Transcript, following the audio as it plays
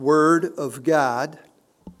Word of God,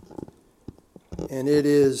 and it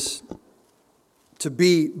is to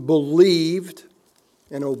be believed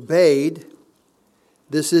and obeyed.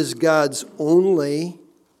 This is God's only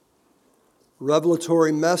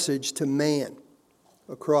revelatory message to man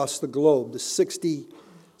across the globe. The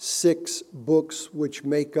 66 books which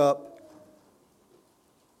make up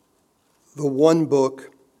the one book,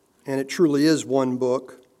 and it truly is one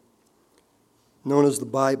book, known as the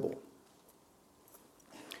Bible.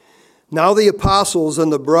 Now the apostles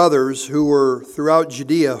and the brothers who were throughout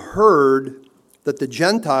Judea heard that the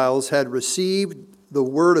Gentiles had received the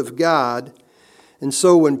word of God, and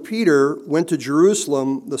so when Peter went to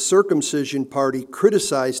Jerusalem, the circumcision party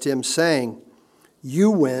criticized him, saying,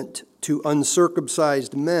 "You went to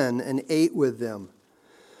uncircumcised men and ate with them."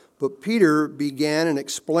 But Peter began and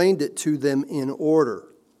explained it to them in order.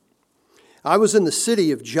 "I was in the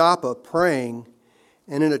city of Joppa praying,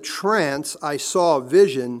 and in a trance I saw a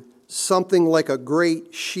vision, something like a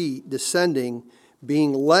great sheet descending,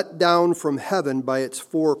 being let down from heaven by its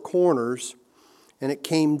four corners, and it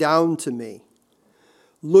came down to me.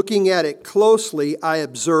 Looking at it closely, I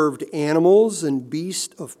observed animals and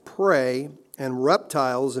beasts of prey and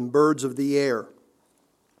reptiles and birds of the air.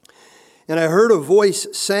 And I heard a voice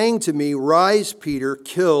saying to me, 'Rise, Peter,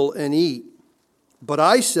 kill and eat.' But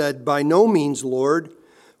I said, 'By no means, Lord,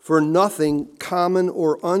 for nothing common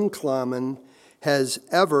or uncommon has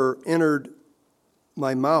ever entered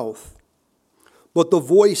my mouth.' But the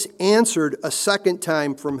voice answered a second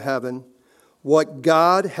time from heaven, 'What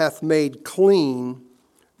God hath made clean,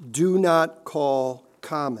 do not call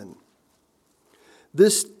common.'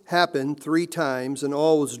 This happened 3 times, and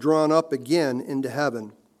all was drawn up again into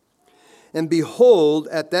heaven. And behold,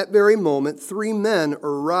 at that very moment, 3 men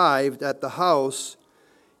arrived at the house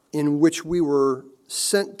in which we were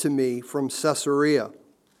sent to me from Caesarea.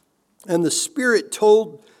 And the Spirit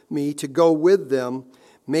told me to go with them,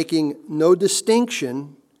 making no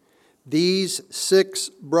distinction. These 6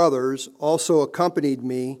 brothers also accompanied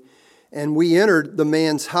me, and we entered the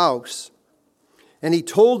man's house. And he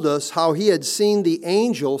told us how he had seen the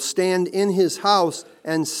angel stand in his house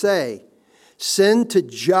and say, 'Send to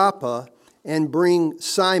Joppa and bring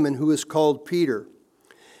Simon, who is called Peter.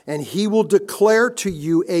 And he will declare to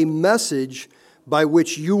you a message by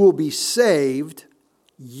which you will be saved,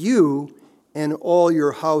 you and all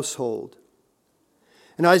your household.'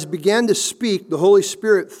 And as I began to speak, the Holy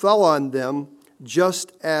Spirit fell on them,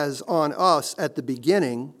 just as on us at the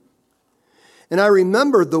beginning. And I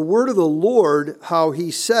remembered the word of the Lord, how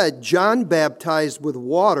he said, 'John baptized with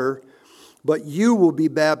water, but you will be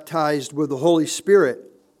baptized with the Holy Spirit.'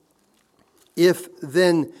 If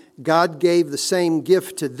then God gave the same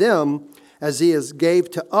gift to them as he has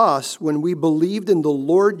gave to us when we believed in the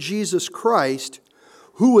Lord Jesus Christ,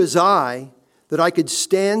 who was I that I could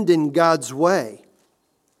stand in God's way?"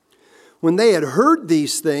 When they had heard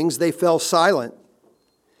these things, they fell silent,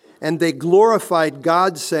 and they glorified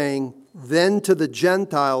God, saying, "Then to the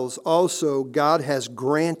Gentiles also God has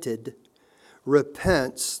granted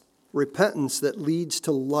repentance that leads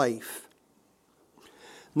to life."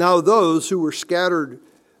 Now those who were scattered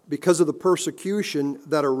because of the persecution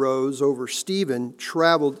that arose over Stephen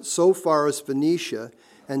traveled so far as Phoenicia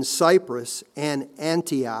and Cyprus and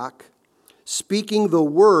Antioch, speaking the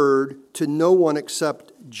word to no one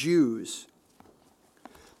except Jews.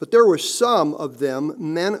 But there were some of them,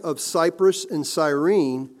 men of Cyprus and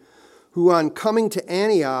Cyrene, who on coming to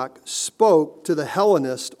Antioch spoke to the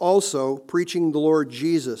Hellenists also, preaching the Lord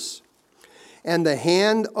Jesus. And the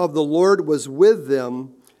hand of the Lord was with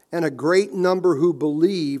them, and a great number who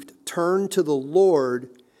believed turned to the Lord.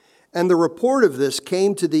 And the report of this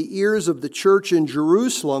came to the ears of the church in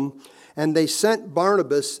Jerusalem, and they sent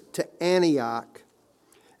Barnabas to Antioch.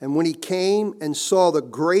 And when he came and saw the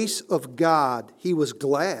grace of God, he was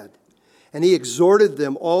glad. And he exhorted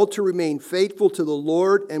them all to remain faithful to the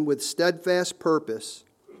Lord and with steadfast purpose.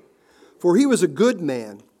 For he was a good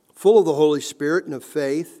man, full of the Holy Spirit and of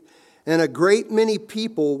faith, and a great many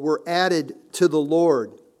people were added to the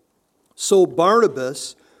Lord. So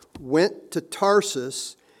Barnabas went to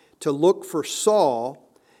Tarsus to look for Saul,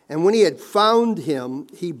 and when he had found him,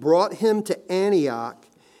 he brought him to Antioch,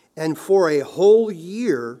 and for a whole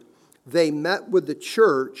year they met with the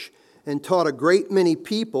church and taught a great many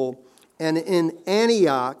people. And in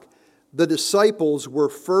Antioch, the disciples were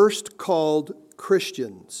first called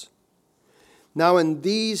Christians. Now in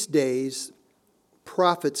these days,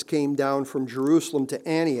 prophets came down from Jerusalem to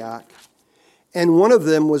Antioch, and one of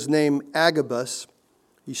them was named Agabus.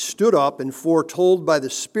 He stood up and foretold by the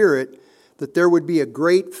Spirit that there would be a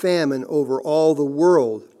great famine over all the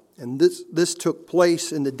world. And this took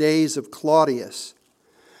place in the days of Claudius.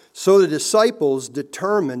 So the disciples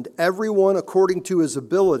determined, everyone according to his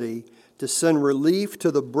ability, to send relief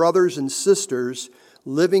to the brothers and sisters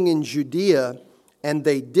living in Judea, and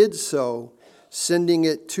they did so, sending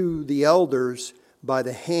it to the elders by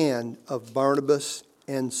the hand of Barnabas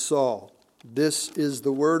and Saul. This is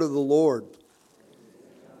the word of the Lord.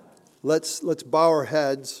 Let's bow our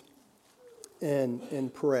heads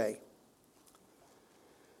and pray.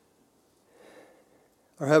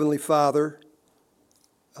 Our Heavenly Father,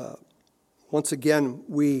 once again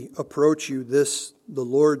we approach you the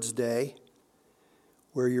Lord's Day,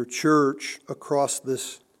 where your church across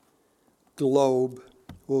this globe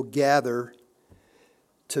will gather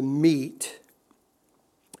to meet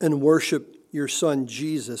and worship your Son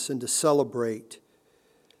Jesus and to celebrate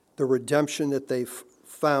the redemption that they've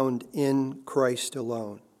found in Christ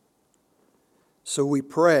alone. So we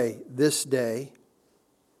pray this day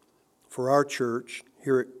for our church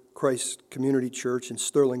here at Christ Community Church in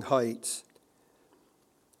Sterling Heights,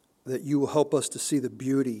 that you will help us to see the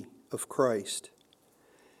beauty of Christ,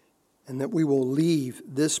 and that we will leave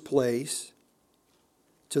this place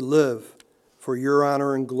to live for your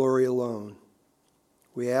honor and glory alone.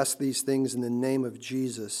 We ask these things in the name of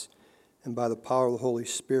Jesus and by the power of the Holy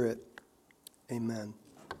Spirit. Amen.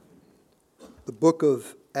 The book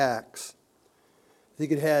of Acts, I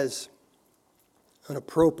think it has an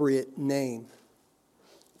appropriate name.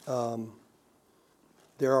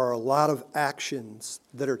 There are a lot of actions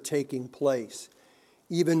that are taking place.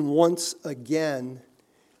 Even once again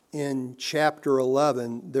in chapter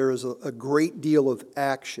 11, there is a great deal of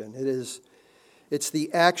action. It's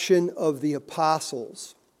the action of the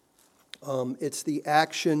apostles. It's the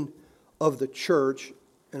action of the church,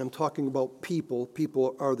 and I'm talking about people.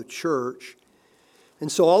 People are the church.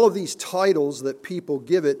 And so all of these titles that people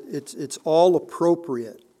give it, it's all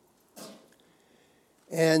appropriate.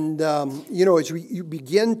 And, as you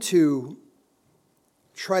begin to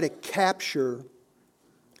try to capture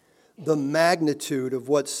the magnitude of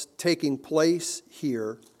what's taking place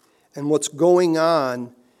here and what's going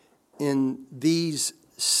on in these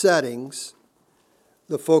settings,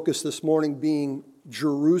 the focus this morning being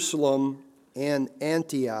Jerusalem and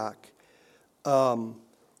Antioch,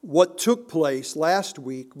 what took place last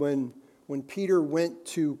week when Peter went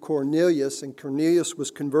to Cornelius, and Cornelius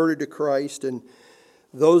was converted to Christ, and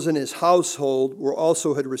those in his household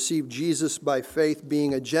had received Jesus by faith,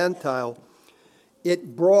 being a Gentile,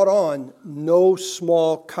 it brought on no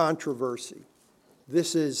small controversy.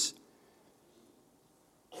 This is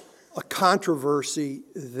a controversy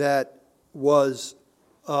that was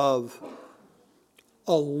of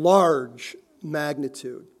a large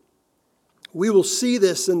magnitude. We will see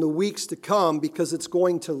this in the weeks to come because it's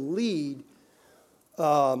going to lead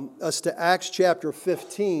us to Acts chapter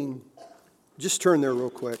 15. Just turn there real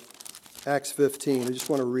quick. Acts 15. I just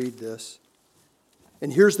want to read this.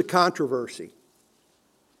 And here's the controversy.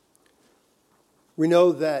 We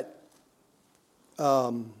know that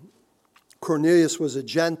Cornelius was a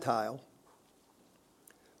Gentile.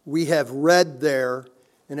 We have read there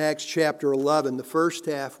in Acts chapter 11, the first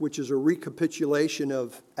half, which is a recapitulation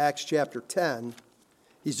of Acts chapter 10.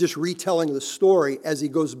 He's just retelling the story as he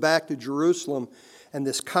goes back to Jerusalem, and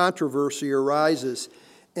this controversy arises.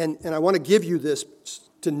 And I want to give you this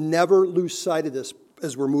to never lose sight of this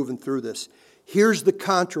as we're moving through this. Here's the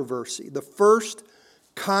controversy, the first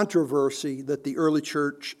controversy that the early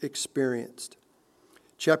church experienced.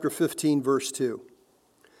 Chapter 15, verse 2.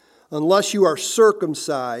 Unless you are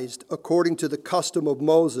circumcised according to the custom of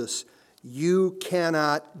Moses, you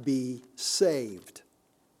cannot be saved.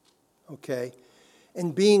 Okay?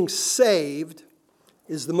 And being saved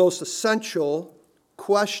is the most essential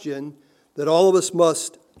question that all of us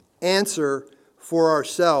must answer for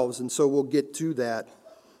ourselves. And so we'll get to that.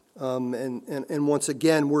 And once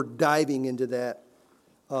again, we're diving into that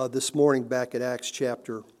this morning back at Acts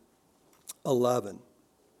chapter 11.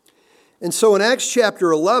 And so in Acts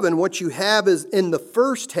chapter 11, what you have is in the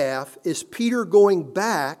first half is Peter going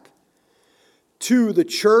back to the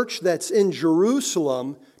church that's in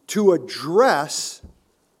Jerusalem to address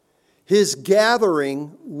his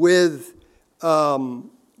gathering with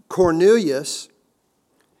Cornelius.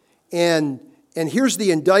 And here's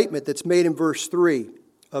the indictment that's made in verse 3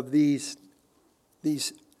 of these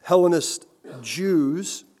Hellenist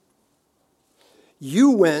Jews.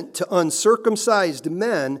 You went to uncircumcised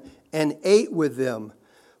men and ate with them.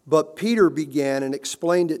 But Peter began and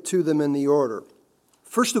explained it to them in the order.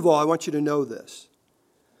 First of all, I want you to know this.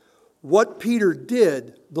 What Peter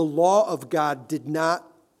did, the law of God did not,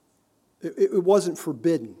 it wasn't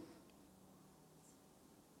forbidden.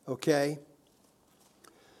 Okay?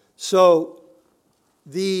 So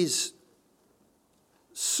these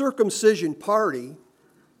circumcision party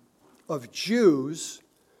of Jews,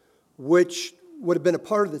 which would have been a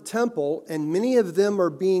part of the temple, and many of them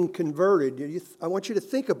are being converted. I want you to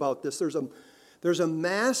think about this. There's a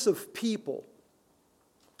mass of people.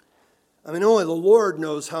 I mean, only the Lord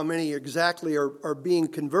knows how many exactly are being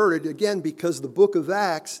converted, again, because the book of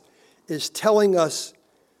Acts is telling us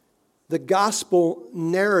the gospel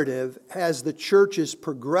narrative as the church is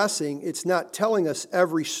progressing. It's not telling us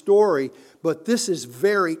every story, but this is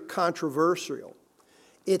very controversial.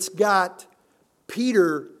 It's got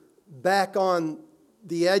Peter back on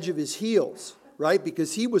the edge of his heels, right?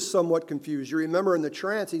 Because he was somewhat confused. You remember in the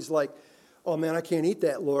trance, he's like, oh man, I can't eat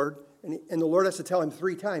that, Lord. And the Lord has to tell him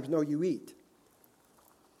 3 times, no, you eat.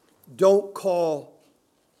 Don't call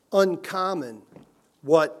uncommon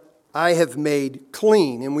what I have made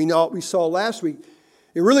clean. And we saw last week,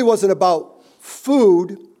 it really wasn't about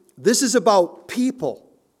food. This is about people.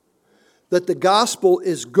 That the gospel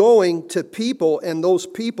is going to people, and those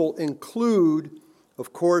people include,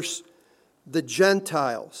 of course, the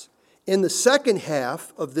Gentiles. In the second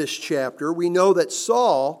half of this chapter, we know that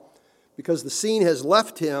Saul, because the scene has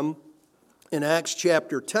left him in Acts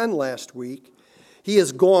chapter 10 last week, he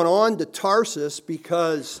has gone on to Tarsus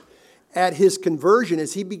because at his conversion,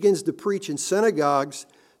 as he begins to preach in synagogues,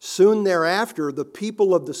 soon thereafter, the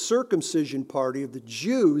people of the circumcision party of the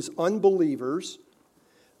Jews, unbelievers,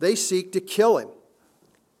 they seek to kill him.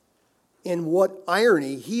 And what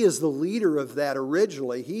irony, he is the leader of that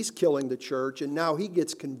originally. He's killing the church, and now he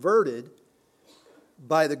gets converted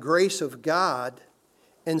by the grace of God.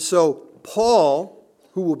 And so Paul,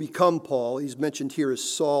 who will become Paul, he's mentioned here as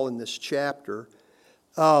Saul in this chapter,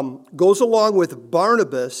 goes along with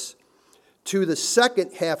Barnabas to the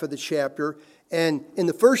second half of the chapter. And in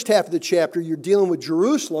the first half of the chapter, you're dealing with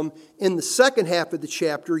Jerusalem. In the second half of the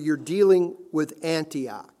chapter, you're dealing with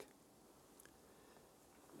Antioch.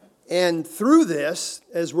 And through this,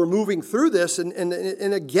 as we're moving through this,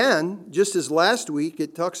 and again, just as last week,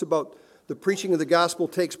 it talks about the preaching of the gospel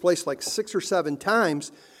takes place like 6 or 7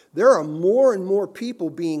 times. There are more and more people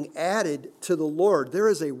being added to the Lord. There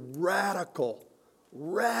is a radical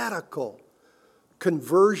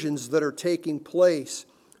conversions that are taking place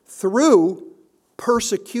through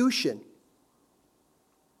persecution.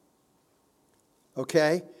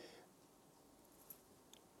 Okay?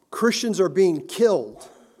 Christians are being killed.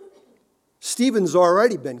 Stephen's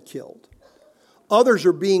already been killed. Others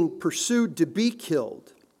are being pursued to be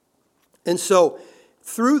killed. And so,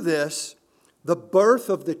 through this, the birth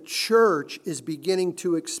of the church is beginning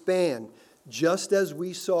to expand, just as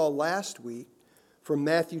we saw last week from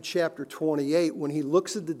Matthew chapter 28, when he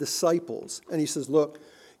looks at the disciples and he says, look,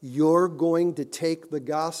 you're going to take the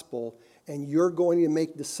gospel and you're going to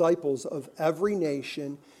make disciples of every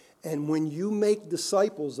nation. And when you make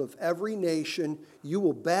disciples of every nation, you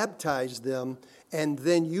will baptize them, and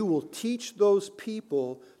then you will teach those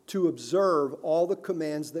people to observe all the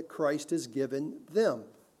commands that Christ has given them.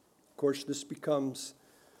 Of course, this becomes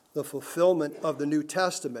the fulfillment of the New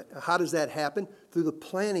Testament. How does that happen? Through the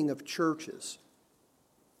planting of churches.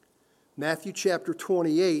 Matthew chapter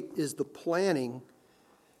 28 is the planning.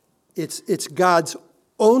 It's God's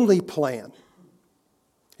only plan.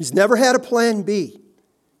 He's never had a plan B.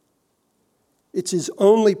 It's his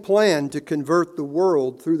only plan to convert the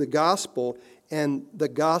world through the gospel, and the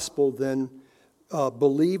gospel then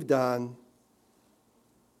believed on.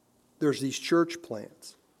 There's these church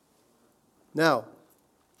plants. Now,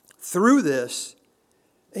 through this,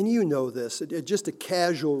 and you know this, just a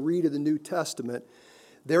casual read of the New Testament,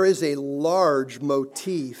 there is a large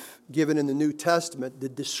motif given in the New Testament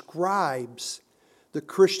that describes the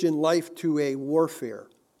Christian life to a warfare,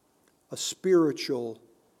 a spiritual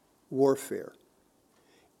warfare.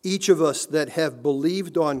 Each of us that have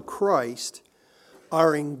believed on Christ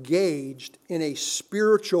are engaged in a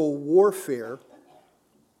spiritual warfare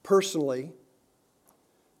personally.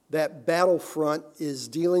 That battlefront is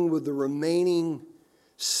dealing with the remaining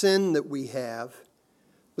sin that we have.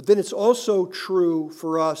 But then it's also true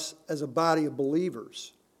for us as a body of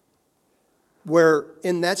believers, where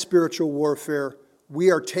in that spiritual warfare, we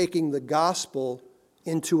are taking the gospel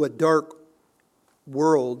into a dark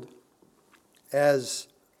world as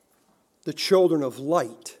the children of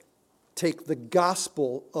light take the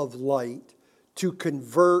gospel of light to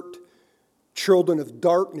convert children of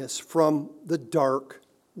darkness from the dark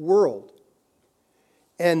world.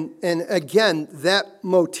 And again, that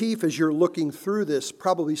motif, as you're looking through this,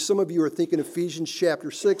 probably some of you are thinking Ephesians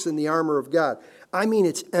chapter 6 and the armor of God. I mean,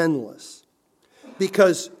 it's endless.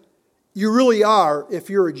 Because you really are, if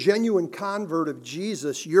you're a genuine convert of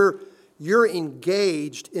Jesus, you're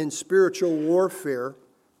engaged in spiritual warfare.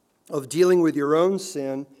 of dealing with your own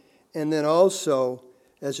sin, and then also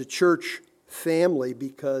as a church family,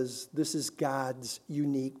 because this is God's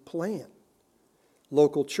unique plan.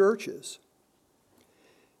 Local churches.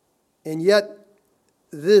 And yet,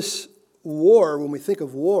 this war, when we think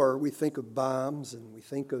of war, we think of bombs and we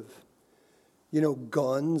think of,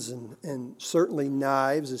 guns and certainly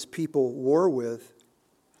knives as people war with.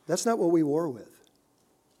 That's not what we war with.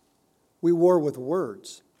 We war with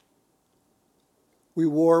words. We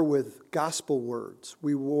war with gospel words.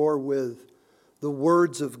 We war with the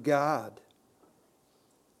words of God.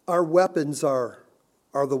 Our weapons are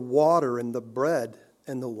the water and the bread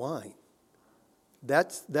and the wine.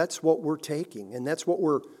 That's what we're taking, and that's what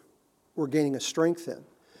we're gaining a strength in.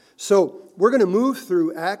 So we're going to move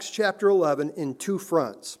through Acts chapter 11 in two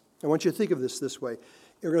fronts. I want you to think of this way.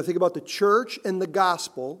 You're going to think about the church and the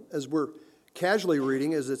gospel as we're casually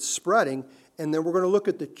reading, as it's spreading, and then we're going to look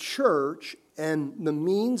at the church and the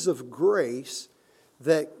means of grace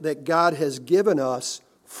that God has given us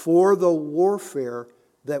for the warfare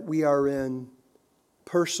that we are in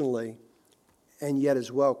personally and yet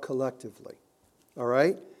as well collectively. All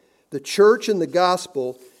right? The church and the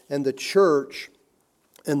gospel, and the church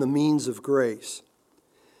and the means of grace.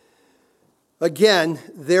 Again,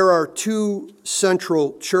 there are two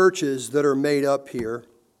central churches that are made up here.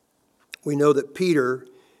 We know that Peter,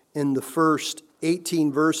 in the first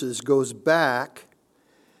 18 verses, goes back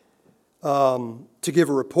to give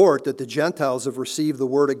a report that the Gentiles have received the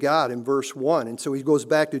word of God in verse 1. And so he goes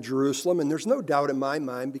back to Jerusalem, and there's no doubt in my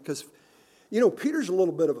mind because, Peter's a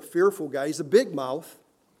little bit of a fearful guy. He's a big mouth,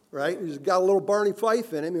 right? He's got a little Barney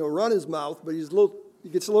Fife in him. He'll run his mouth, but he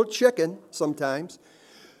gets a little chicken sometimes.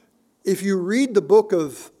 If you read the book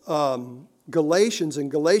of Galatians, in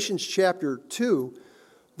Galatians chapter 2,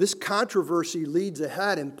 this controversy leads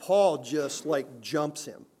ahead, and Paul just jumps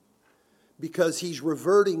him because he's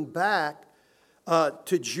reverting back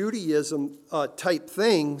to Judaism type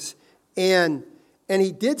things, and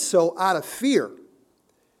he did so out of fear.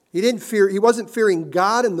 He wasn't fearing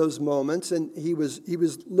God in those moments, and he was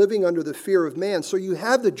living under the fear of man. So you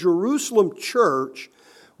have the Jerusalem church,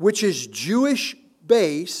 which is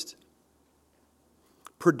Jewish-based,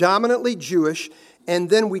 predominantly Jewish, and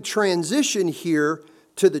then we transition here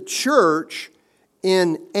to the church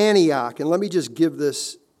in Antioch. And let me just give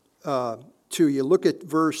this to you. Look at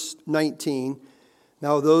verse 19.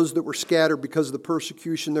 Now those that were scattered because of the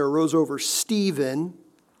persecution there arose over Stephen,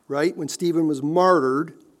 right, when Stephen was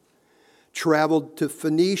martyred, traveled to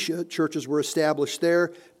Phoenicia, churches were established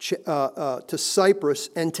there, to Cyprus,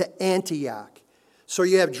 and to Antioch. So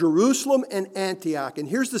you have Jerusalem and Antioch. And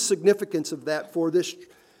here's the significance of that for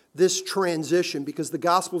this transition, because the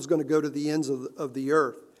gospel is going to go to the ends of the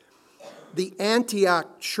earth. The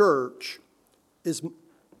Antioch church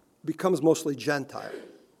becomes mostly Gentile.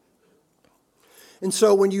 And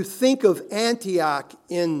so when you think of Antioch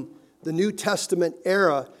in the New Testament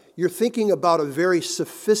era, you're thinking about a very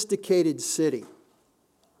sophisticated city.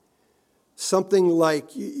 Something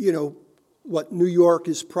like, what New York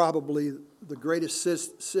is probably the greatest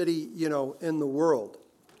city, in the world,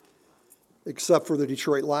 except for the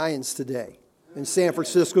Detroit Lions today. And San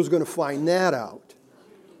Francisco's going to find that out.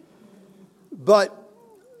 But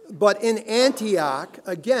in Antioch,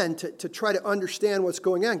 again, to try to understand what's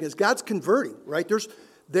going on, because God's converting, right?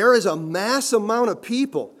 There is a mass amount of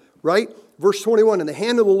people, right? Verse 21, and the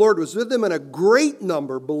hand of the Lord was with them, and a great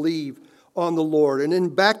number believed on the Lord. And then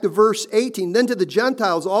back to verse 18, then to the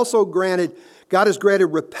Gentiles also God has granted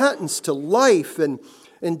repentance to life. And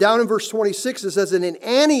down in verse 26, it says, and in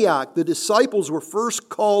Antioch, the disciples were first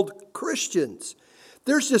called Christians.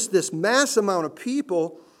 There's just this mass amount of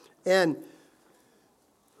people, and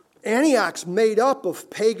Antioch's made up of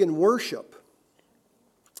pagan worship.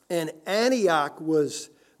 And Antioch was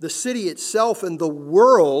the city itself, and the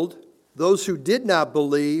world, those who did not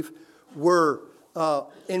believe, were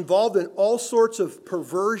involved in all sorts of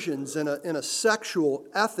perversions in a sexual,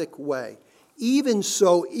 ethic way. Even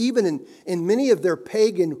so, even in many of their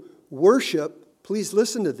pagan worship, please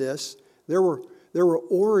listen to this, there were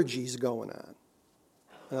orgies going on.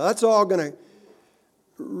 Now, that's all going to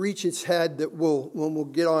reach its head when we'll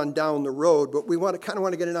get on down the road, but we want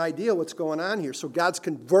to get an idea of what's going on here. So God's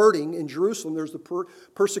converting in Jerusalem. There's the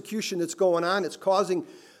persecution that's going on. It's causing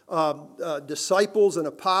disciples and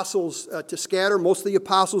apostles to scatter. Most of the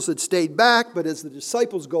apostles had stayed back, but as the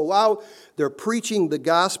disciples go out, they're preaching the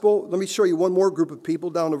gospel. Let me show you one more group of people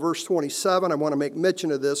down to verse 27. I want to make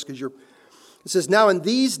mention of this because it says, now in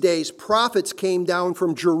these days prophets came down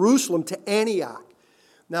from Jerusalem to Antioch.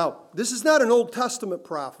 Now, this is not an Old Testament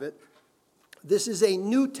prophet. This is a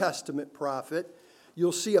New Testament prophet.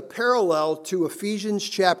 you'll see a parallel to Ephesians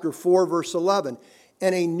chapter 4, verse 11.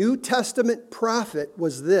 And a New Testament prophet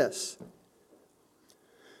was this.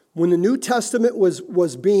 When the New Testament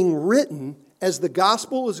was being written, as the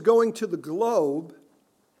gospel was going to the globe,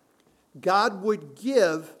 God would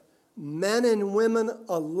give men and women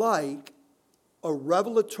alike a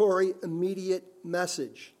revelatory, immediate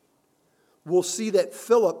message. We'll see that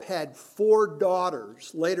Philip had 4 daughters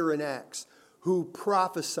later in Acts who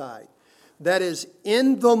prophesied. That is,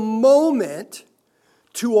 in the moment,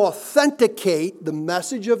 to authenticate the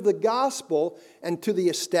message of the gospel and to the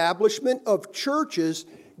establishment of churches,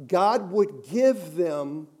 God would give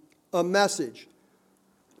them a message.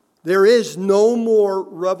 There is no more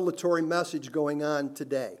revelatory message going on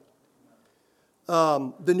today.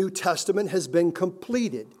 The New Testament has been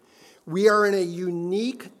completed. We are in a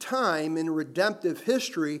unique time in redemptive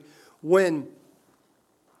history when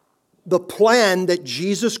the plan that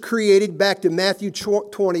Jesus created back to Matthew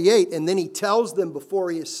 28, and then he tells them before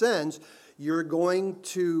he ascends, you're going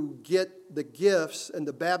to get the gifts and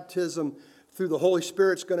the baptism through the Holy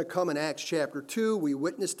Spirit's going to come in Acts chapter 2. We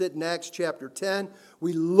witnessed it in Acts chapter 10.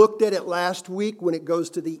 We looked at it last week when it goes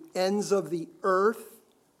to the ends of the earth.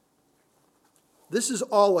 This is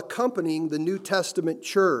all accompanying the New Testament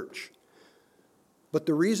church. But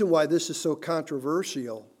the reason why this is so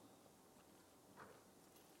controversial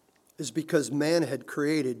is because man had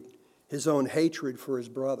created his own hatred for his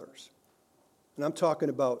brothers. And I'm talking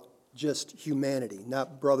about just humanity,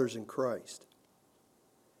 not brothers in Christ.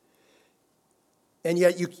 And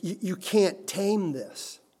yet you can't tame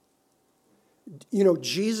this. You know,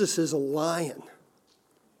 Jesus is a lion.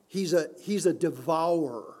 He's a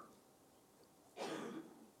devourer.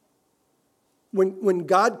 When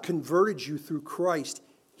God converted you through Christ,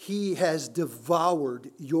 he has devoured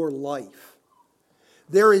your life.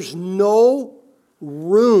 There is no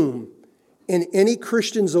room in any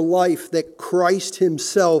Christian's life that Christ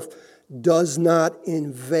himself does not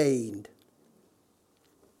invade.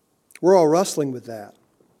 We're all wrestling with that.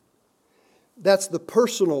 That's the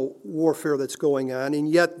personal warfare that's going on,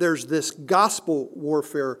 and yet there's this gospel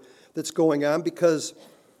warfare that's going on because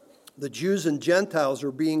the Jews and Gentiles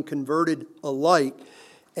are being converted alike,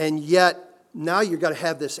 and yet now you've got to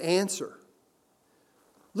have this answer.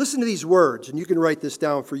 Listen to these words, and you can write this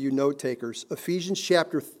down for you note takers. Ephesians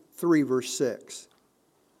chapter 3, verse 6.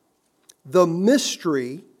 The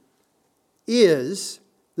mystery is,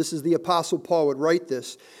 this is the Apostle Paul would write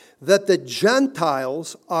this, that the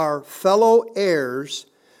Gentiles are fellow heirs,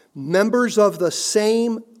 members of the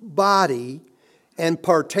same body, and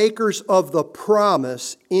partakers of the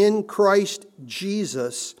promise in Christ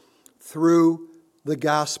Jesus through the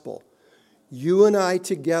gospel. You and I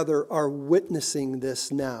together are witnessing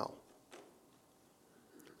this now.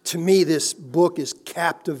 To me, this book is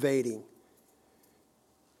captivating.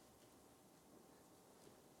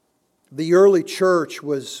 The early church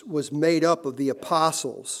was made up of the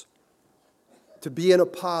apostles. To be an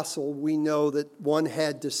apostle, we know that one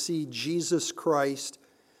had to see Jesus Christ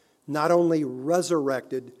not only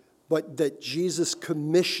resurrected, but that Jesus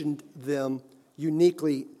commissioned them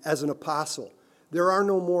uniquely as an apostle. There are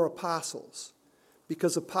no more apostles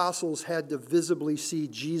because apostles had to visibly see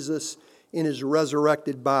Jesus in his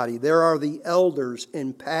resurrected body. There are the elders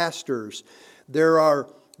and pastors. There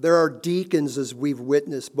are deacons, as we've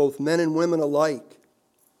witnessed, both men and women alike,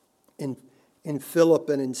 in Philip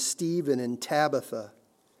and in Stephen and Tabitha.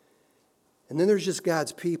 And then there's just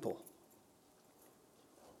God's people.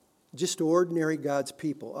 Just ordinary God's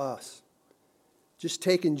people, us. Just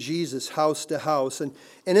taking Jesus house to house. And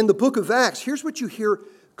in the book of Acts, here's what you hear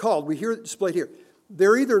called. We hear it displayed here.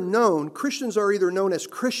 They're either known, Christians are either known as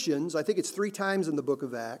Christians. I think it's 3 times in the book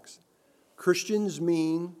of Acts. Christians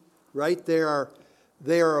mean, right, they are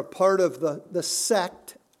a part of the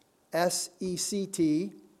sect,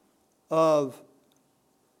 S-E-C-T, of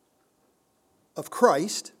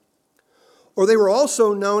Christ. Or they were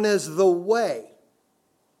also known as the Way.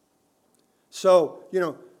 So,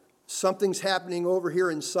 something's happening over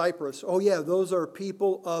here in Cyprus. Oh yeah, those are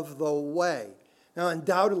people of the Way. Now,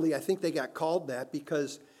 undoubtedly, I think they got called that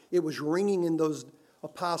because it was ringing in those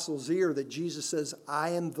apostles' ear that Jesus says, I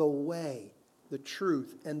am the way, the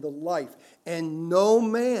truth, and the life. And no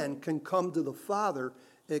man can come to the Father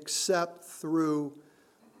except through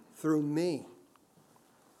me.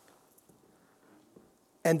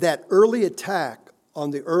 And that early attack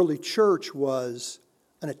on the early church was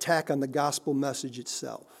an attack on the gospel message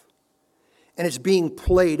itself. And it's being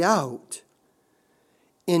played out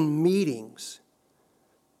in meetings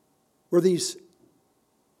where these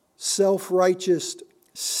self-righteous,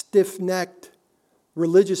 stiff-necked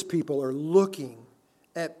religious people are looking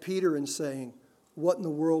at Peter and saying, what in the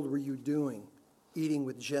world were you doing eating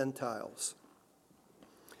with Gentiles?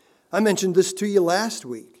 I mentioned this to you last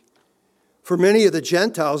week. For many of the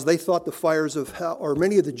Gentiles, they thought the fires of hell, or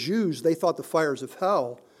many of the Jews, they thought the fires of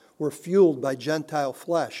hell were fueled by Gentile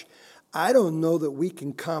flesh. I don't know that we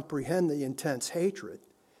can comprehend the intense hatred,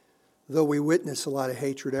 though we witness a lot of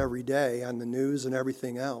hatred every day on the news and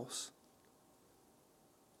everything else.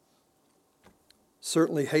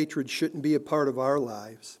 Certainly hatred shouldn't be a part of our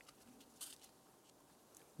lives.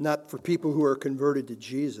 Not for people who are converted to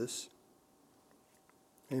Jesus.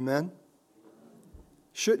 Amen?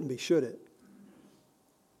 Shouldn't be, should it?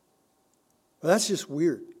 Well, that's just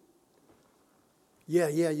weird. Yeah,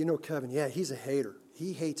 you know Kevin. Yeah, he's a hater.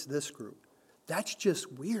 He hates this group. That's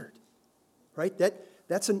just weird. Right?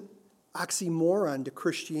 That's an oxymoron to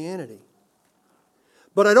Christianity.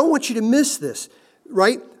 But I don't want you to miss this.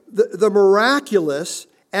 Right? The miraculous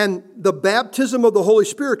and the baptism of the Holy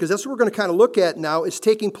Spirit, because that's what we're going to kind of look at now, is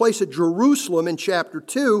taking place at Jerusalem in chapter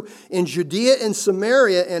 2, in Judea and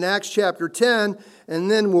Samaria in Acts chapter 10, and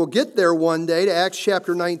then we'll get there one day to Acts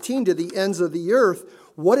chapter 19, to the ends of the earth.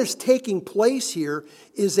 What is taking place here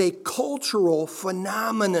is a cultural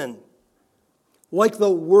phenomenon like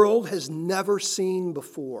the world has never seen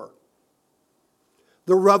before.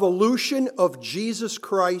 The revolution of Jesus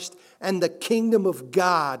Christ and the kingdom of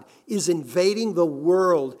God is invading the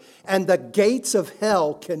world, and the gates of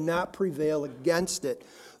hell cannot prevail against it,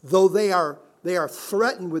 though they are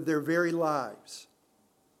threatened with their very lives.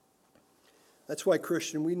 That's why,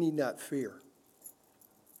 Christian, we need not fear.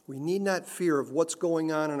 We need not fear of what's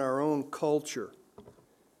going on in our own culture.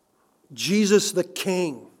 Jesus the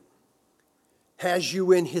King has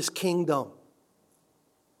you in his kingdom.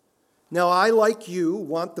 Now, I, like you,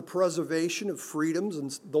 want the preservation of freedoms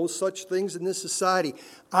and those such things in this society.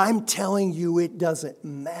 I'm telling you it doesn't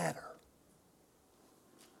matter.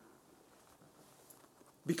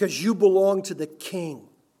 Because you belong to the King.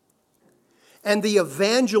 And the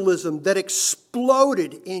evangelism that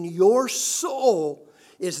exploded in your soul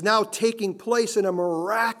is now taking place in a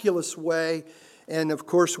miraculous way. And, of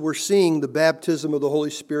course, we're seeing the baptism of the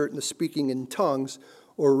Holy Spirit and the speaking in tongues.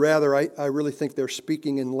 Or rather, I really think they're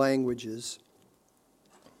speaking in languages.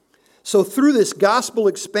 So through this gospel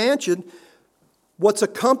expansion, what's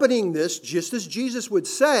accompanying this, just as Jesus would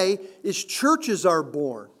say, is churches are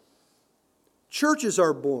born. Churches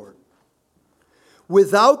are born.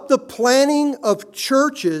 Without the planting of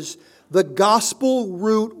churches, the gospel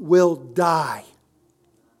root will die.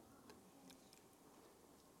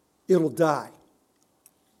 It'll die.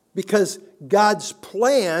 Because God's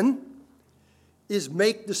plan is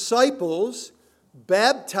make disciples,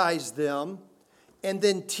 baptize them, and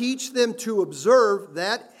then teach them to observe.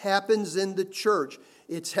 That happens in the church.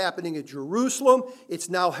 It's happening at Jerusalem. It's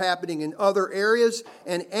now happening in other areas.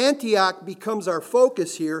 And Antioch becomes our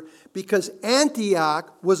focus here because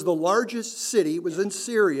Antioch was the largest city. It was in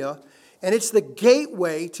Syria. And it's the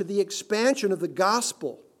gateway to the expansion of the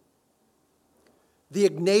gospel. The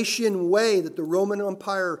Ignatian way that the Roman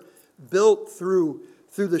Empire built through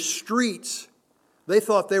the streets. They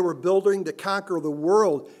thought they were building to conquer the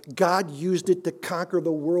world. God used it to conquer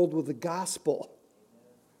the world with the gospel.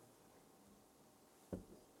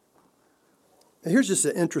 Now here's just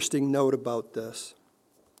an interesting note about this.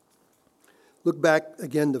 Look back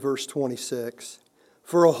again to verse 26.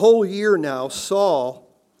 For a whole year now, Saul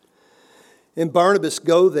and Barnabas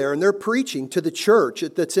go there, and they're preaching to the church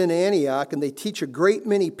that's in Antioch, and they teach a great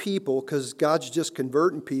many people because God's just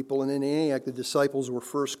converting people. And in Antioch, the disciples were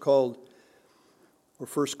first called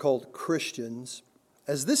Christians.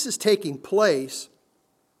 As this is taking place,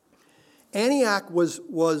 Antioch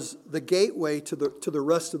was the gateway to the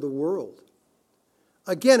rest of the world.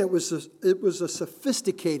 Again, it was a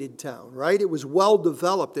sophisticated town, right? It was well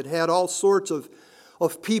developed. It had all sorts of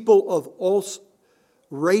people of all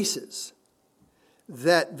races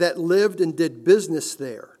that lived and did business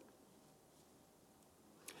there.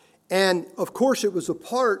 And, of course, it was a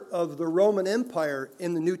part of the Roman Empire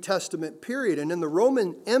in the New Testament period. And in the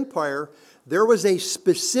Roman Empire, there was a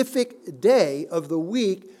specific day of the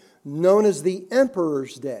week known as the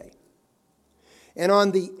Emperor's Day. And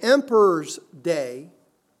on the Emperor's Day,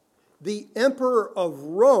 the Emperor of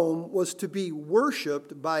Rome was to be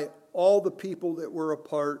worshipped by all the people that were a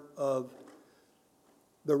part of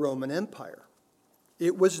the Roman Empire.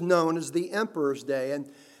 It was known as the Emperor's Day.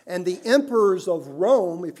 And the emperors of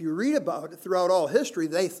Rome, if you read about it throughout all history,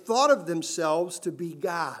 they thought of themselves to be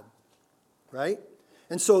God, right?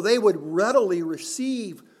 And so they would readily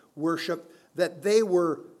receive worship that they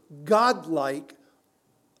were godlike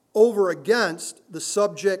over against the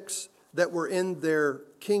subjects that were in their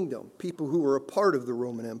kingdom, people who were a part of the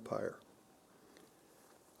Roman Empire.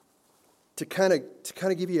 to kind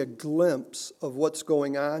of give you a glimpse of what's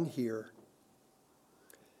going on here.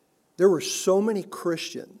 There were so many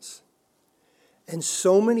Christians and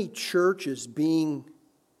so many churches being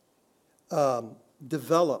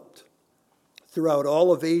developed throughout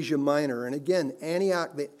all of Asia Minor. And again,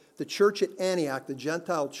 Antioch, the church at Antioch, the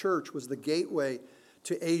Gentile church, was the gateway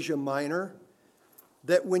to Asia Minor.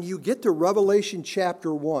 That when you get to Revelation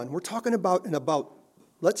chapter 1, we're talking about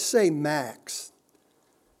let's say max,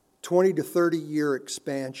 20 to 30 year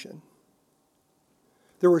expansion.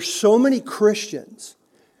 There were so many Christians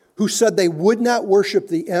who said they would not worship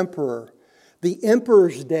the emperor. The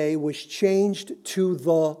emperor's day was changed to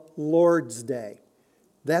the Lord's day.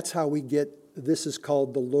 That's how we get, this is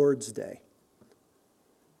called the Lord's Day.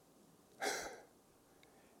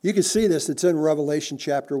 You can see this, it's in Revelation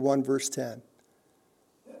chapter 1, verse 10.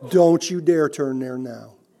 Don't you dare turn there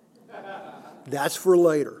now. That's for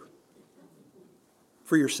later.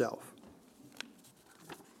 For yourself.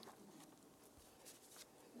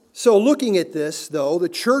 So looking at this, though, the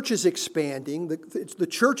church is expanding. The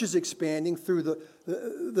church is expanding through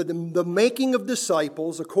the making of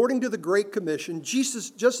disciples according to the Great Commission, just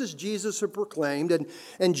as Jesus had proclaimed.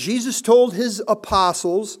 And Jesus told his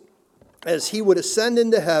apostles, as he would ascend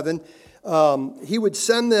into heaven, he would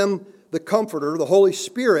send them the Comforter, the Holy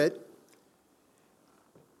Spirit.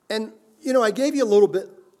 And, I gave you a little bit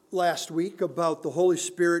last week about the Holy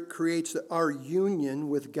Spirit creates our union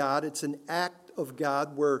with God. It's an act of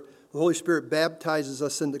God where the Holy Spirit baptizes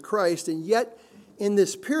us into Christ. And yet, in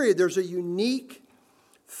this period, there's a unique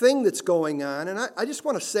thing that's going on. And I just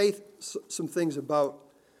want to say some things about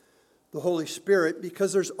the Holy Spirit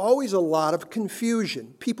because there's always a lot of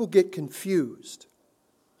confusion. People get confused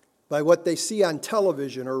by what they see on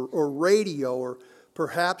television or radio, or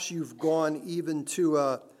perhaps you've gone even to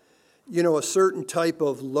a certain type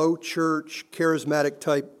of low church, charismatic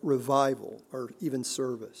type revival or even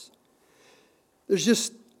service. There's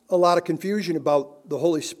just a lot of confusion about the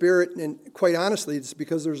Holy Spirit, and quite honestly, it's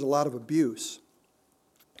because there's a lot of abuse.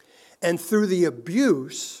 And through the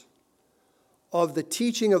abuse of the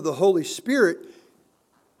teaching of the Holy Spirit,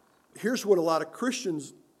 here's what a lot of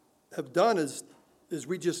Christians have done is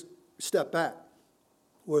we just step back.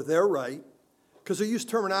 Well, they're right, because they use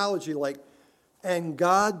terminology like, and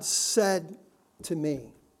God said to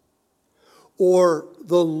me, or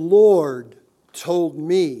the Lord told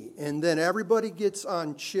me, and then everybody gets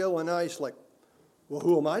on chill and ice like, well,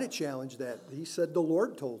 who am I to challenge that? He said the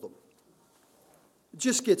Lord told him. It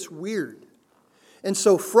just gets weird. And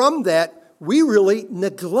so from that, we really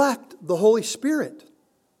neglect the Holy Spirit.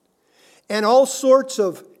 And all sorts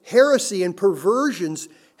of heresy and perversions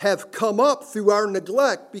have come up through our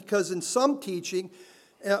neglect because in some teaching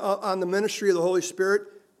on the ministry of the Holy Spirit,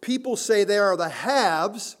 people say there are the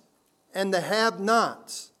haves and the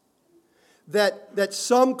have-nots. That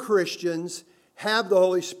some Christians have the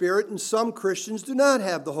Holy Spirit and some Christians do not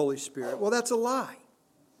have the Holy Spirit. Well, that's a lie.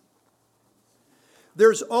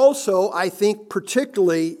 There's also, I think,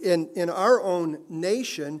 particularly in our own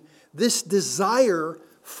nation, this desire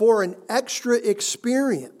for an extra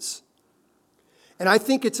experience. And I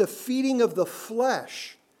think it's a feeding of the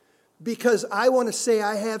flesh because I want to say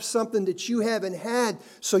I have something that you haven't had,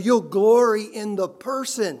 so you'll glory in the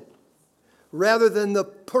person rather than the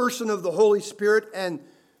person of the Holy Spirit and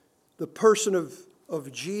the person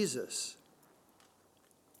of Jesus.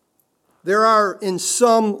 There are, in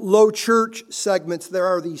some low church segments, there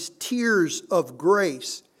are these tiers of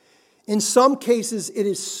grace. In some cases, it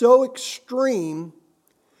is so extreme,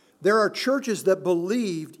 there are churches that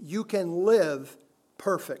believed you can live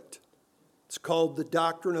perfect. It's called the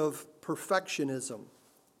doctrine of perfectionism.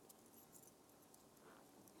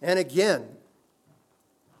 And again,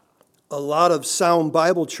 a lot of sound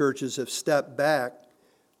Bible churches have stepped back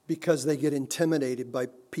because they get intimidated by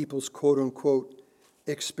people's quote-unquote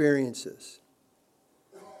experiences.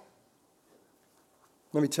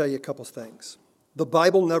 Let me tell you a couple things. The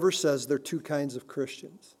Bible never says there are two kinds of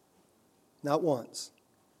Christians. Not once.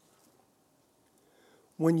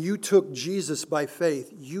 When you took Jesus by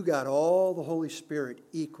faith, you got all the Holy Spirit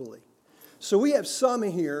equally. So we have some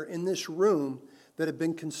here in this room that have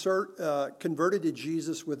been converted to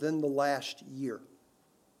Jesus within the last year.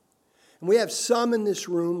 And we have some in this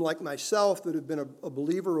room, like myself, that have been a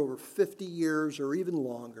believer over 50 years or even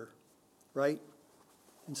longer, right?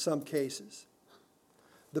 In some cases.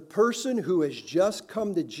 The person who has just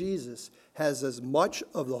come to Jesus has as much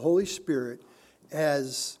of the Holy Spirit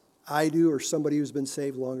as I do or somebody who's been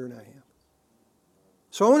saved longer than I have.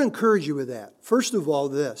 So I want to encourage you with that. First of all,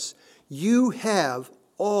 this. You have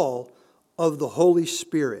all of the Holy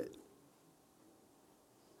Spirit.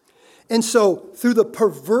 And so through the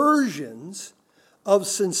perversions of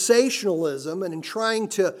sensationalism and in trying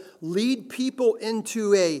to lead people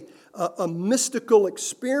into a mystical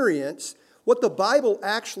experience, what the Bible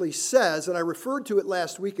actually says, and I referred to it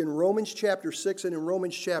last week in Romans chapter 6 and in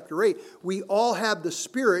Romans chapter 8, we all have the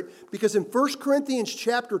Spirit, because in 1 Corinthians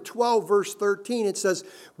chapter 12, verse 13, it says,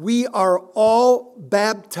 we are all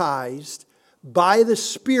baptized by the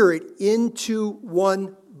Spirit into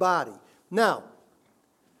one body. Now,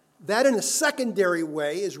 that in a secondary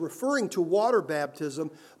way is referring to water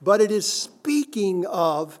baptism, but it is speaking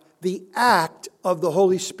of the act of the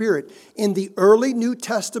Holy Spirit. In the early New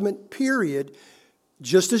Testament period,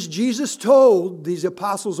 just as Jesus told these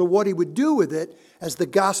apostles of what he would do with it, as the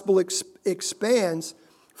gospel expands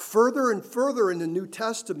further and further in the New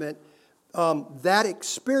Testament, that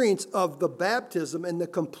experience of the baptism and the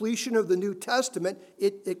completion of the New Testament,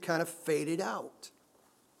 it kind of faded out.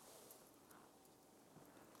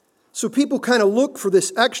 So people kind of look for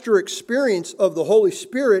this extra experience of the Holy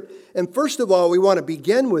Spirit. And first of all, we want to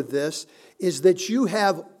begin with this, is that you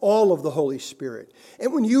have all of the Holy Spirit.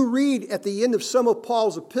 And when you read at the end of some of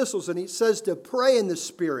Paul's epistles, and he says to pray in the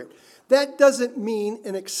Spirit, that doesn't mean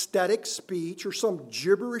an ecstatic speech or some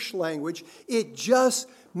gibberish language. It just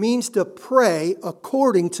means to pray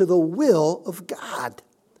according to the will of God.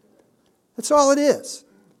 That's all it is.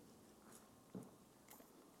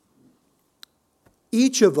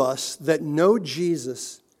 Each of us that know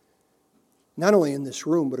Jesus, not only in this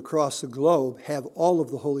room but across the globe, have all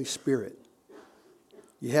of the Holy Spirit.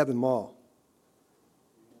 You have them all.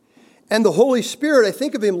 And the Holy Spirit, I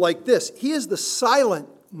think of him like this. He is the silent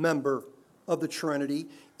member of the Trinity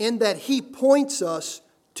in that he points us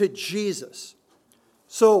to Jesus.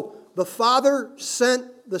 So the Father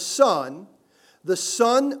sent the Son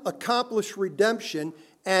accomplished redemption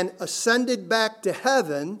and ascended back to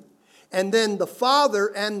heaven. And then the Father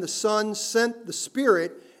and the Son sent the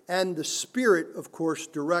Spirit, and the Spirit, of course,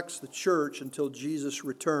 directs the church until Jesus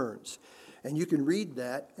returns. And you can read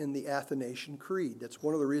that in the Athanasian Creed. That's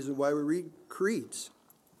one of the reasons why we read creeds.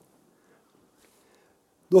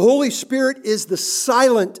 The Holy Spirit is the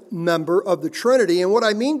silent member of the Trinity, and what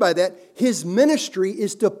I mean by that, his ministry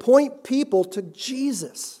is to point people to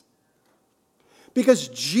Jesus. Because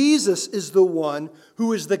Jesus is the one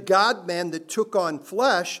who is the God-man that took on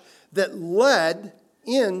flesh, that led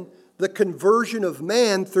in the conversion of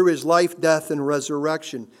man through his life, death, and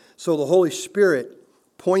resurrection. So the Holy Spirit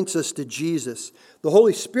points us to Jesus. The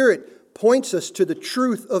Holy Spirit points us to the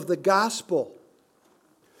truth of the gospel.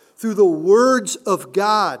 Through the words of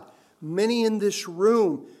God, many in this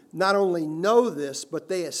room not only know this, but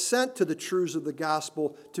they assent to the truths of the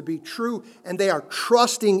gospel to be true, and they are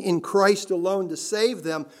trusting in Christ alone to save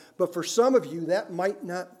them. But for some of you, that might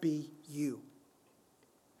not be you.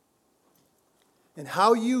 And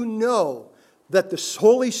how you know that the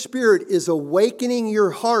Holy Spirit is awakening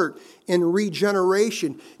your heart in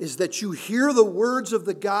regeneration is that you hear the words of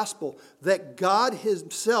the gospel, that God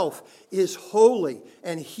himself is holy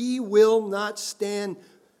and he will not stand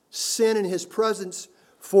sin in his presence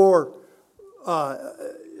for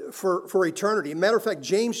eternity. As a matter of fact,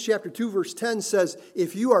 James chapter 2 verse 10 says,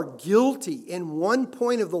 if you are guilty in one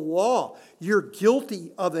point of the law, you're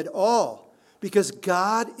guilty of it all, because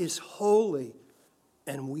God is holy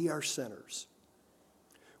and we are sinners.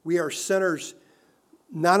 We are sinners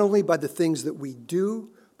not only by the things that we do,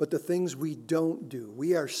 but the things we don't do.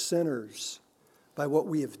 We are sinners by what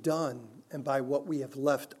we have done and by what we have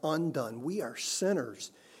left undone. We are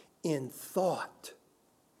sinners in thought.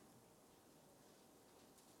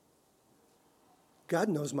 God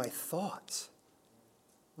knows my thoughts,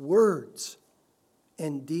 words,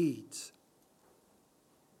 and deeds.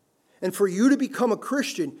 And for you to become a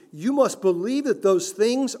Christian, you must believe that those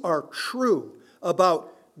things are true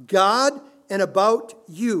about God and about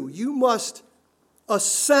you. You must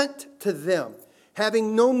assent to them.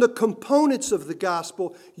 Having known the components of the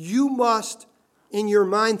gospel, you must, in your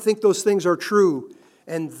mind, think those things are true.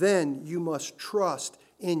 And then you must trust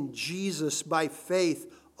in Jesus by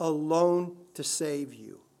faith alone to save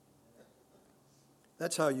you.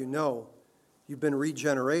 That's how you know you've been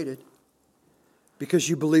regenerated, because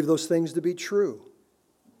you believe those things to be true.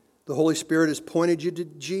 The Holy Spirit has pointed you to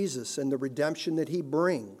Jesus and the redemption that he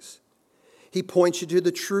brings. He points you to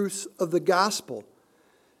the truths of the gospel,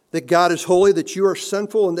 that God is holy, that you are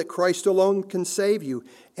sinful, and that Christ alone can save you.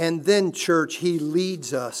 And then, church, he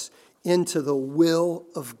leads us into the will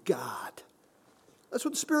of God. That's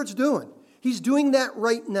what the Spirit's doing. He's doing that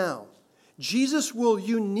right now. Jesus will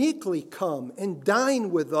uniquely come and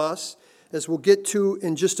dine with us, as we'll get to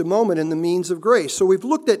in just a moment, in the means of grace. So we've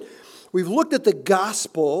looked at We've looked at the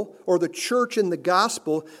gospel, or the church in the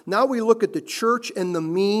gospel. Now we look at the church and the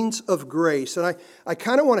means of grace. And I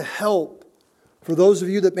kind of want to help, for those of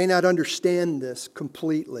you that may not understand this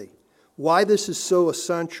completely, why this is so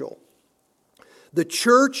essential. The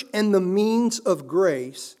church and the means of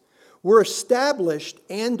grace were established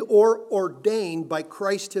and or ordained by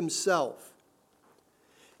Christ himself.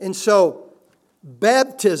 And so,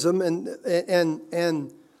 baptism and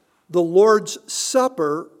the Lord's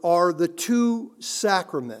Supper are the two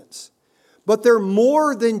sacraments. But they're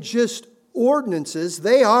more than just ordinances.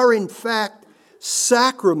 They are, in fact,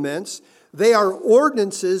 sacraments. They are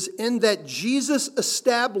ordinances in that Jesus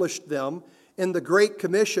established them in the Great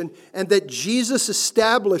Commission, and that Jesus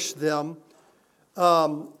established them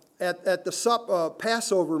at the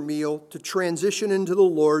Passover meal to transition into the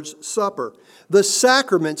Lord's Supper. The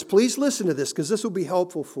sacraments, please listen to this because this will be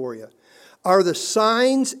helpful for you, are the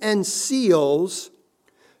signs and seals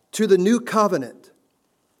to the new covenant.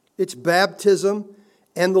 It's baptism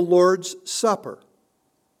and the Lord's Supper.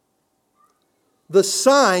 The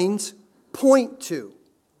signs point to.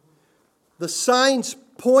 The signs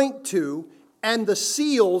point to, and the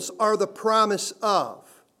seals are the promise of.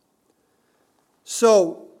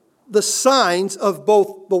 So, the signs of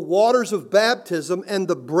both the waters of baptism and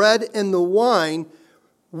the bread and the wine,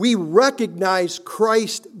 we recognize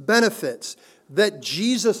Christ's benefits. That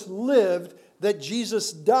Jesus lived, that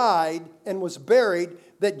Jesus died and was buried,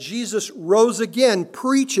 that Jesus rose again,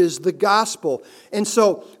 preaches the gospel. And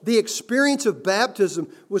so the experience of baptism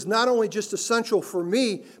was not only just essential for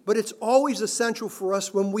me, but it's always essential for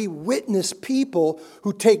us when we witness people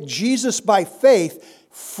who take Jesus by faith.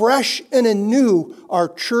 Fresh and anew, our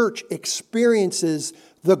church experiences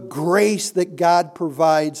the grace that God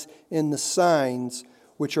provides in the signs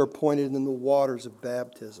which are pointed in the waters of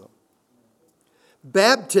baptism.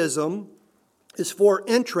 Baptism is for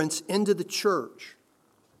entrance into the church.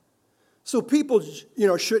 So people,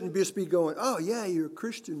 shouldn't just be going, oh yeah, you're a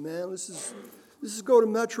Christian, man. This is go to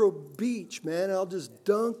Metro Beach, man. I'll just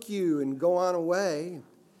dunk you and go on away.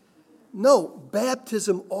 No,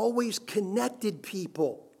 baptism always connected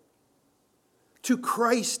people to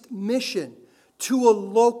Christ's mission, to a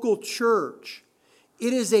local church.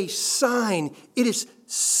 It is a sign, it is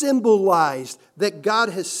symbolized that God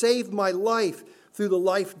has saved my life through the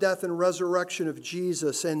life, death, and resurrection of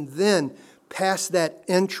Jesus. And then, past that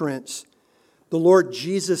entrance, the Lord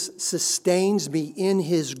Jesus sustains me in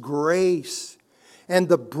his grace. And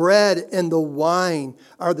the bread and the wine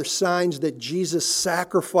are the signs that Jesus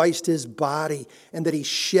sacrificed his body and that he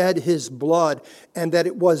shed his blood, and that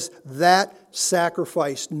it was that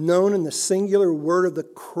sacrifice, known in the singular word of the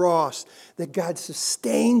cross, that God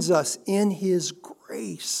sustains us in his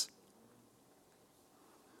grace.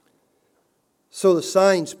 So the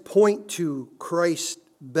signs point to Christ's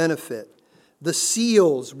benefit. The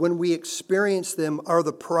seals, when we experience them, are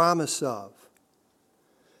the promise of.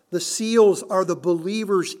 The seals are the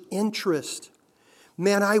believer's interest.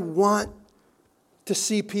 Man, I want to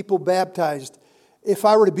see people baptized. If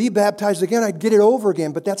I were to be baptized again, I'd get it over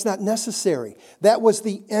again, but that's not necessary. That was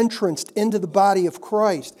the entrance into the body of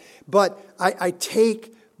Christ. But I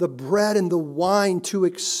take the bread and the wine to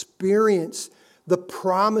experience the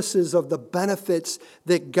promises of the benefits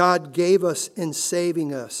that God gave us in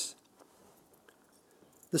saving us.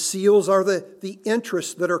 The seals are the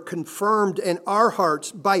interests that are confirmed in our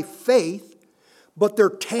hearts by faith, but they're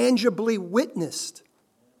tangibly witnessed.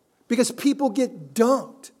 Because people get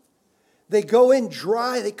dunked. They go in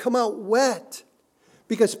dry, they come out wet.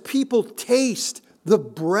 Because people taste the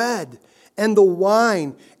bread and the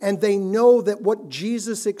wine, and they know that what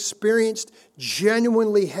Jesus experienced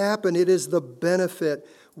genuinely happened. It is the benefit.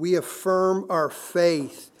 We affirm our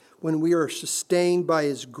faith when we are sustained by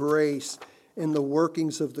his grace in the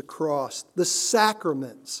workings of the cross. The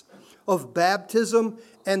sacraments of baptism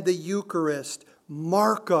and the Eucharist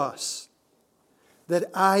mark us that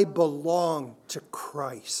I belong to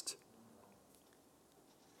Christ.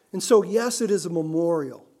 And so, yes, it is a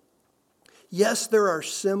memorial. Yes, there are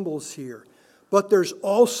symbols here, but there's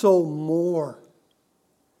also more.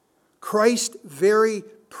 Christ's very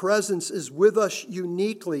presence is with us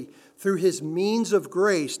uniquely through his means of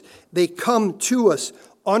grace. They come to us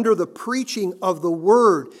under the preaching of the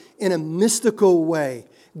word in a mystical way.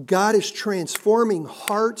 God is transforming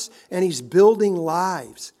hearts and he's building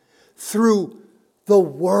lives through the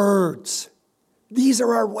words. These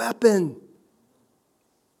are our weapon.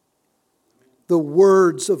 The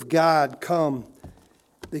words of God come.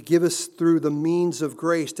 They give us through the means of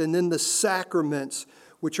grace. And then the sacraments,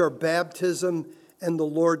 which are baptism and the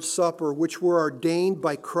Lord's Supper, which were ordained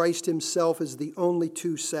by Christ himself as the only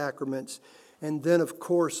two sacraments. And then, of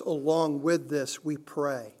course, along with this, we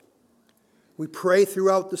pray. We pray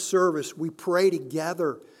throughout the service. We pray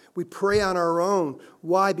together. We pray on our own.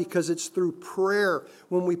 Why? Because it's through prayer.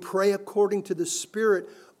 When we pray according to the Spirit,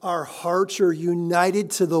 our hearts are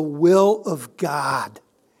united to the will of God.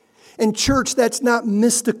 And church, that's not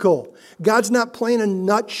mystical. God's not playing a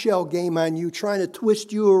nutshell game on you, trying to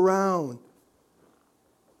twist you around.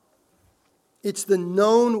 It's the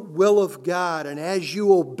known will of God. And as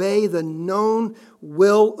you obey the known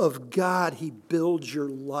will of God, He builds your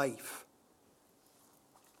life.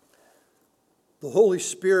 The Holy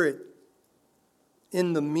Spirit,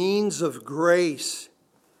 in the means of grace,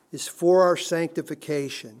 is for our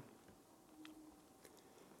sanctification.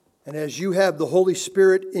 And as you have the Holy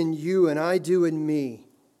Spirit in you and I do in me,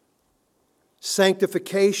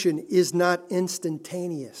 sanctification is not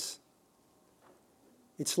instantaneous.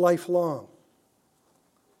 It's lifelong.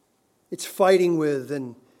 It's fighting with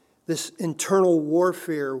and this internal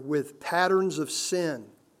warfare with patterns of sin.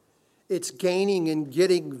 It's gaining and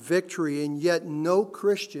getting victory, and yet no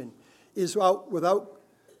Christian is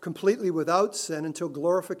completely without sin until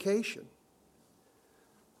glorification.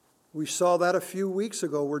 We saw that a few weeks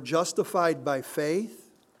ago. We're justified by faith.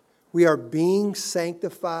 We are being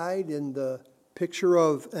sanctified in the picture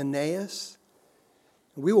of Aeneas.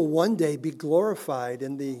 We will one day be glorified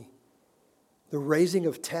in the raising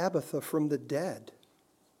of Tabitha from the dead.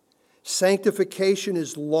 Sanctification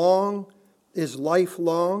is lifelong,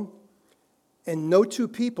 and no two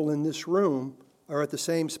people in this room are at the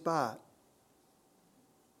same spot.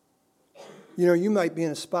 You know, you might be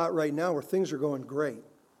in a spot right now where things are going great.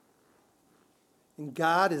 And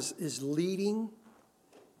God is leading,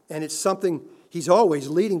 and it's something He's always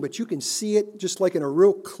leading, but you can see it just like in a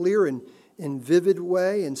real clear and vivid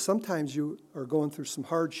way, and sometimes you are going through some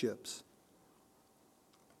hardships.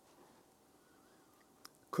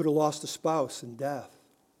 Could have lost a spouse in death.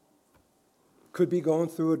 Could be going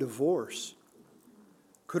through a divorce.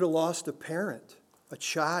 Could have lost a parent, a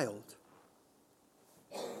child.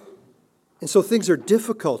 And so things are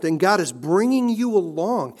difficult, and God is bringing you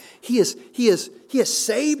along. He has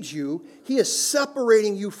saved you. He is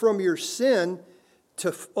separating you from your sin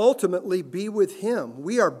to ultimately be with Him.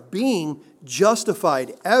 We are being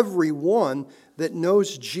justified. Everyone that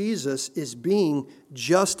knows Jesus is being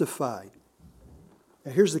justified.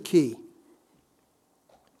 Now here's the key.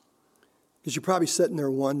 Because you're probably sitting there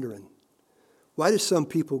wondering, why do some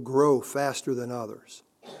people grow faster than others?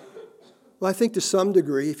 Well, I think to some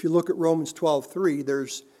degree, if you look at Romans 12:3,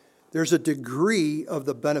 there's a degree of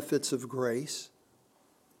the benefits of grace.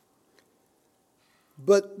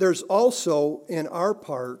 But there's also, in our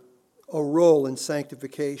part, a role in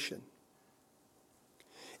sanctification.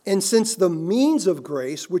 And since the means of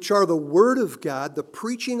grace, which are the Word of God, the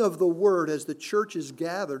preaching of the Word as the church is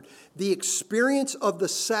gathered, the experience of the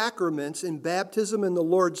sacraments in baptism and the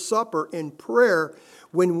Lord's Supper and prayer,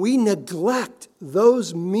 when we neglect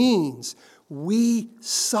those means, we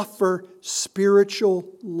suffer spiritual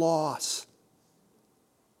loss.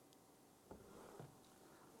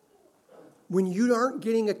 When you aren't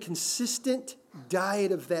getting a consistent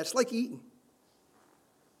diet of that, it's like eating.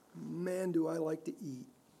 Man, do I like to eat.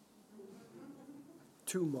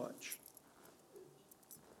 Too much.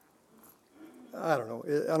 I don't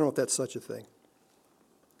know if that's such a thing.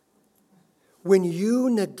 When you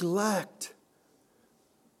neglect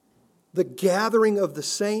the gathering of the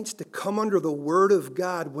saints to come under the Word of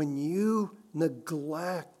God, when you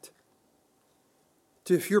neglect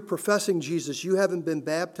to, if you're professing Jesus, you haven't been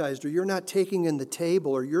baptized, or you're not taking in the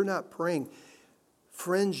table, or you're not praying,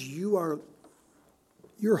 friends, you're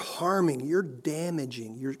harming, you're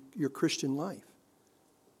damaging your Christian life.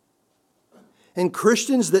 And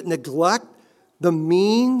Christians that neglect the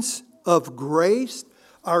means of grace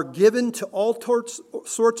are given to all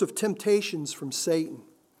sorts of temptations from Satan.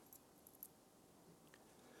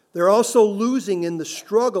 They're also losing in the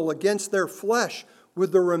struggle against their flesh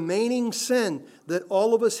with the remaining sin that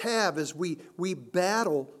all of us have as we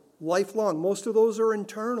battle lifelong. Most of those are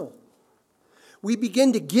internal. We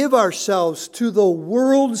begin to give ourselves to the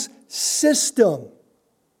world's system.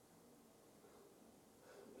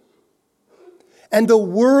 And the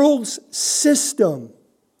world's system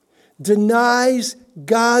denies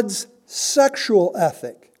God's sexual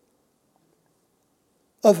ethic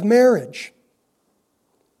of marriage.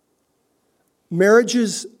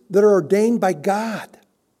 Marriages that are ordained by God.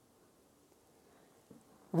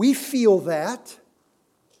 We feel that.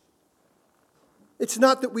 It's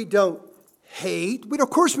not that we don't hate. Of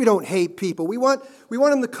course we don't hate people. We want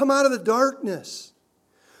them to come out of the darkness.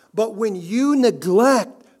 But when you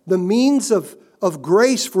neglect the means of of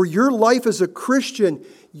grace for your life as a Christian,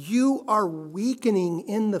 you are weakening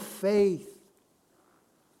in the faith.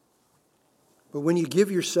 But when you give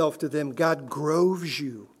yourself to them, God grows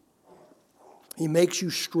you. He makes you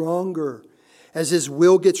stronger as His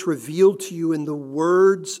will gets revealed to you in the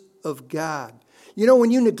words of God. You know, when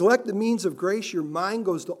you neglect the means of grace, your mind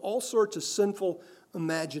goes to all sorts of sinful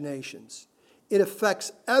imaginations. It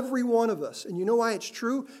affects every one of us. And you know why it's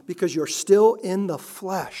true? Because you're still in the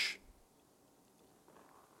flesh.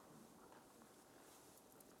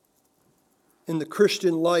 In the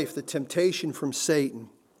Christian life, the temptation from Satan,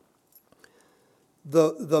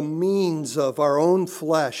 the means of our own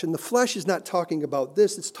flesh. And the flesh is not talking about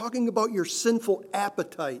this. It's talking about your sinful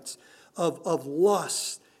appetites of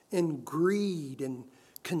lust and greed and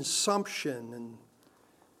consumption. And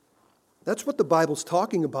that's what the Bible's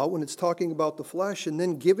talking about when it's talking about the flesh. And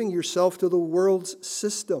then giving yourself to the world's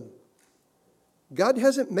system. God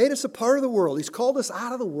hasn't made us a part of the world. He's called us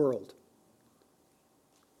out of the world.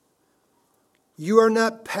 You are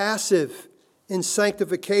not passive in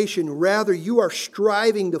sanctification. Rather, you are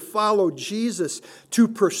striving to follow Jesus, to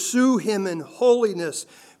pursue Him in holiness,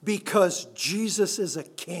 because Jesus is a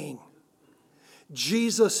King.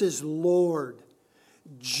 Jesus is Lord.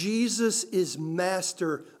 Jesus is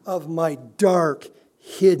master of my dark,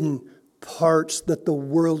 hidden parts that the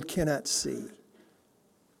world cannot see.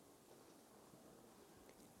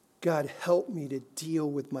 God, help me to deal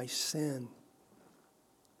with my sin.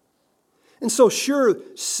 And so sure,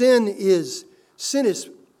 sin is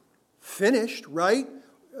finished, right?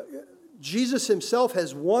 Jesus Himself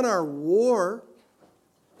has won our war.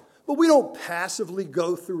 But we don't passively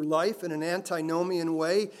go through life in an antinomian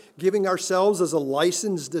way, giving ourselves as a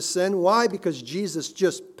license to sin. Why? Because Jesus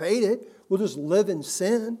just paid it. We'll just live in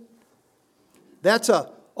sin. That's a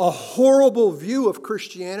horrible view of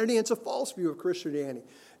Christianity. It's a false view of Christianity.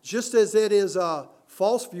 Just as it is a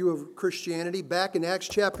false view of Christianity back in Acts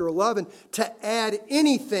chapter 11 to add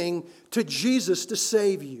anything to Jesus to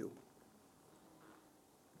save you.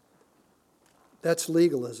 That's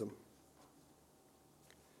legalism.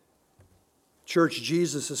 Church,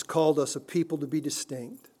 Jesus has called us a people to be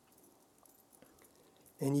distinct.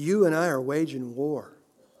 And you and I are waging war.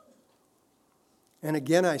 And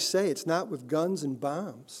again, I say, it's not with guns and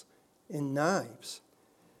bombs and knives.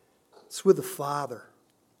 It's with the Father.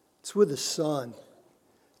 It's with the Son.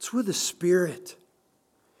 It's with the Spirit.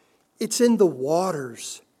 It's in the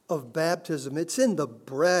waters of baptism. It's in the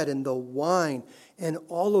bread and the wine. And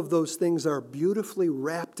all of those things are beautifully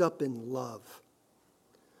wrapped up in love.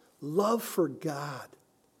 Love for God.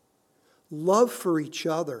 Love for each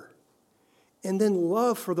other. And then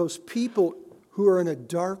love for those people who are in a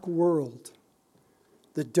dark world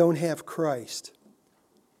that don't have Christ.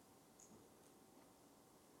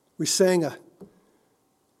 We sang a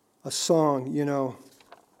song,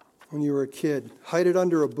 when you were a kid. Hide it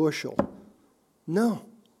under a bushel. No.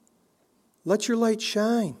 Let your light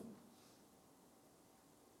shine.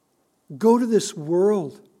 Go to this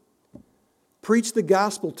world. Preach the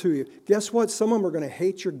gospel to you. Guess what? Some of them are going to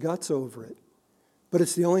hate your guts over it. But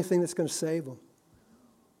it's the only thing that's going to save them.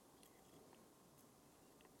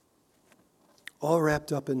 All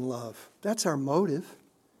wrapped up in love. That's our motive.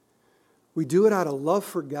 We do it out of love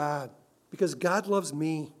for God. Because God loves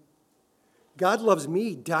me. God loves me.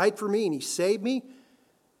 He died for me and He saved me.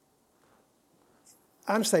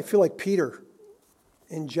 Honestly, I feel like Peter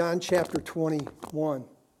in John chapter 21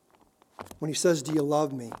 when he says, "Do you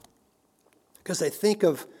love me?" Because I think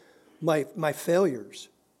of my failures.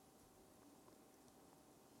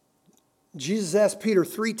 Jesus asked Peter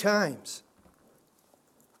 3 times.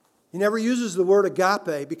 He never uses the word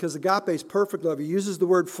agape because agape is perfect love. He uses the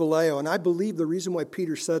word phileo. And I believe the reason why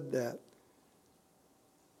Peter said that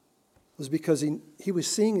was because he was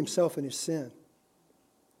seeing himself in his sin.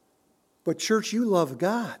 But church, you love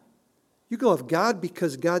God. You love God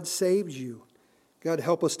because God saved you. God,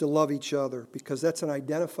 help us to love each other because that's an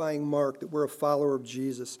identifying mark that we're a follower of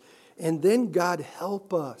Jesus. And then God,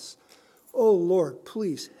 help us. Oh Lord,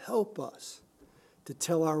 please help us to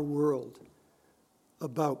tell our world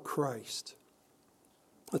about Christ.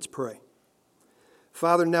 Let's pray.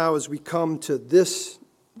 Father, now as we come to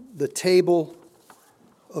the table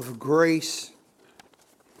of grace,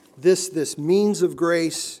 this means of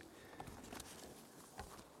grace,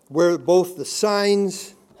 where both the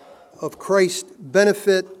signs of Christ's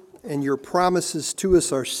benefit and your promises to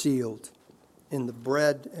us are sealed in the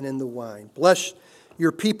bread and in the wine. Bless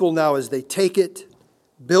your people now as they take it.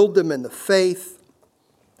 Build them in the faith.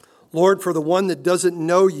 Lord, for the one that doesn't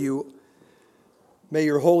know you, may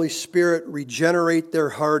your Holy Spirit regenerate their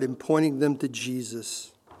heart in pointing them to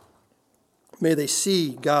Jesus. May they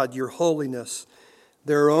see, God, your holiness,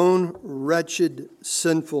 their own wretched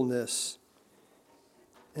sinfulness,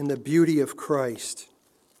 and the beauty of Christ,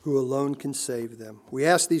 who alone can save them. We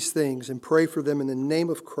ask these things and pray for them in the name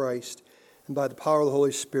of Christ and by the power of the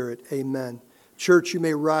Holy Spirit. Amen. Church, you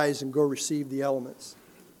may rise and go receive the elements.